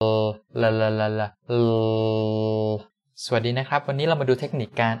ลสวัสดีนะครับวันนี้เรามาดูเทคนิค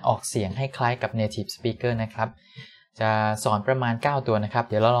การออกเสียงให้คล้ายกับ native speaker นะครับจะสอนประมาณ9ตัวนะครับ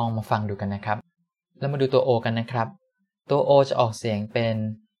เดี๋ยวเราลองมาฟังดูกันนะครับแล้วมาดูตัว O กันนะครับตัว O จะออกเสียงเป็น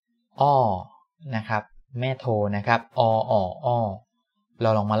อ้อนะครับแม่โทนะครับออ้อเรา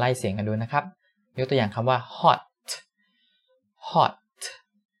ลองมาไล่เสียงกันดูนะครับยกตัวอย่างคำว่า hot hot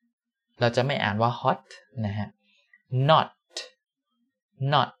เราจะไม่อ่านว่า hot นะฮะ not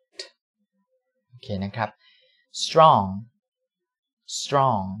โอเคนะครับ strong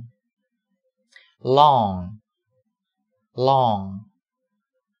long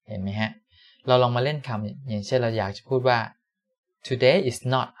เห็นไหมฮะเราลองมาเล่นคำอย่างเช่นเราอยากจะพูดว่า today is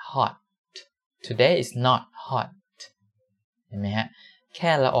not hot เห็นไหมฮะแ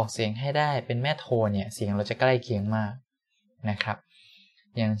ค่เราออกเสียงให้ได้เป็นแม่โทนเนี่ยเสียงเราจะใกล้เคียงมากนะครับ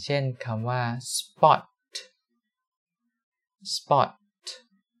อย่างเช่นคำว่า spot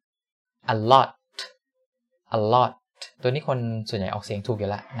a lot ตัวนี้คนส่วนใหญ่ออกเสียงถูกอยู่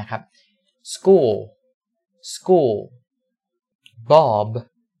แล้วนะครับ school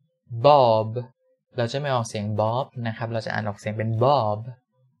bob เราจะไม่ออกเสียง bob นะครับเราจะอ่านออกเสียงเป็น bob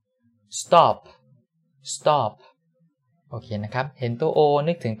stop โอเคนะครับเห็นตัว o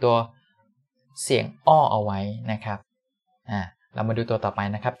นึกถึงตัวเสียงอ้อเอาไว้นะครับเรามาดูตัวต่อไป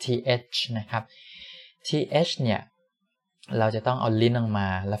นะครับ th นะครับ th เนี่ยเราจะต้องเอาลิ้นออกมา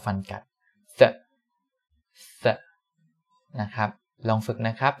และฟันกัด the นะครับลองฝึกน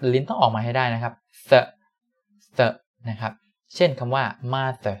ะครับลิ้นต้องออกมาให้ได้นะครับ the นะครับเช่นคำว่า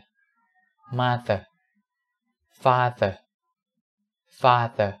mother father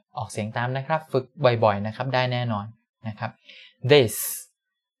ออกเสียงตามนะครับฝึกบ่อยๆนะครับได้แน่นอนนะครับ this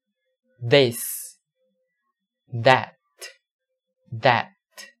that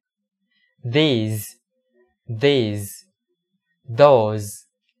these those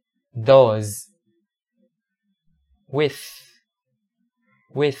with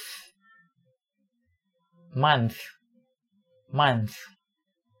month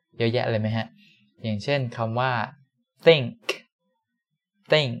เยอะแยะเลยไหมฮะอย่างเช่นคำว่า think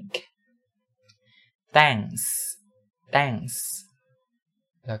thanks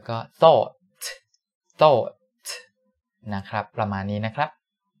แล้วก็ thought นะครับประมาณนี้นะครับ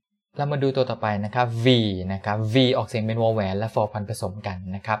เรามาดูตัวต่อไปนะครับ v นะครับ v ออกเสียงเป็นวอแหวนและฟอพันผสมกัน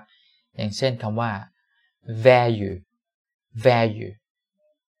นะครับอย่างเช่นคำว่า value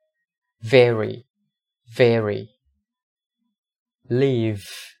very leave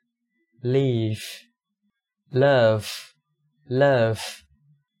love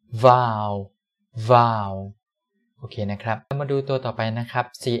vow โอเคนะครับเรามาดูตัวต่อไปนะครับ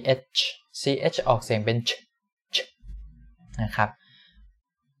ch ออกเสียงเป็น ch นะครับ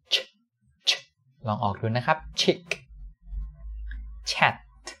ch ลองออกดูนะครับ chick chat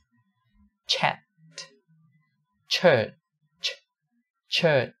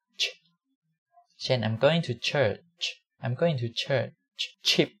church เช่น I'm going to church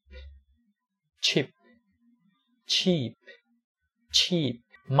chip cheap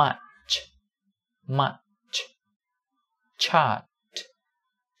much chart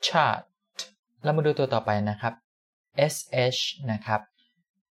แล้วมาดูตัวต่อไปนะครับ sh นะครับ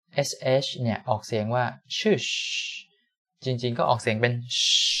sh เนี่ยออกเสียงว่า shush จริงๆก็ออกเสียงเป็น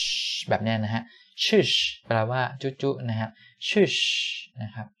sh แบบนี้นะฮะ shush แปลว่าจุ๊นะฮะ shush น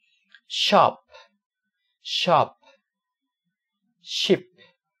ะครับ shop ship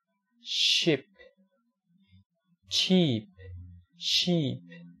cheap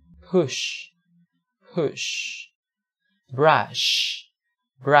push brush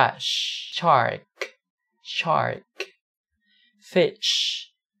shark fish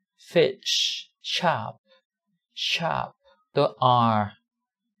sharp ตัว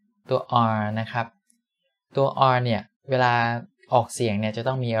r นะครับตัว r เนี่ยเวลาออกเสียงเนี่ยจะ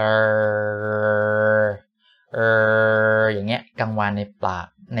ต้องมีอย่างเงี้ยกังวานในปาก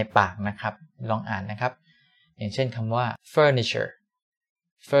นะครับลองอ่านนะครับอย่างเช่นคำว่า furniture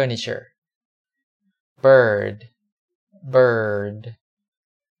bird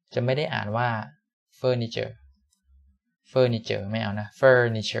จะไม่ได้อ่านว่า furniture ไม่เอานะ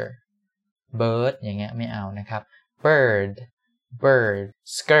furniture bird อย่างเงี้ยไม่เอานะครับ bird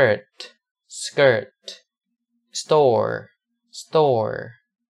skirt store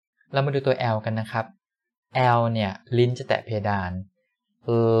เรามาดูตัว l กันนะครับ l เนี่ยลิ้นจะแตะเพดาน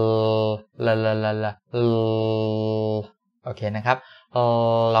โอเคนะครับ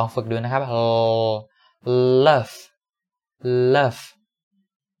ลองฝึกดูนะครับ love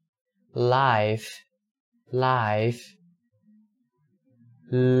life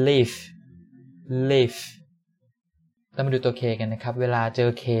live เรามาดูตัว K กันนะครับเวลาเจอ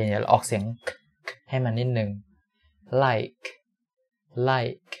K เนี่ยเราออกเสียงให้มันนิดนึง like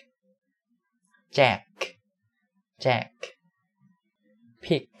jack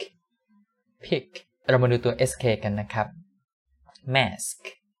pick เรามาดูตัว SK กันนะครับ mask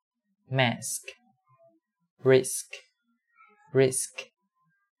risk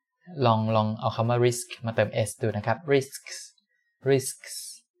ลองเอาคำว่า risk มาเติม s ดูนะครับ risks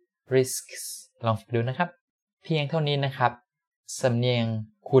ลองดูนะครับเพียงเท่านี้นะครับสำเนียง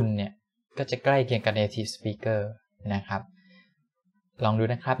คุณเนี่ยก็จะใกล้เคียงกับ native speaker นะครับลองดู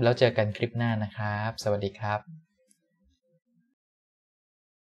นะครับแล้วเจอกันคลิปหน้านะครับสวัสดีครับ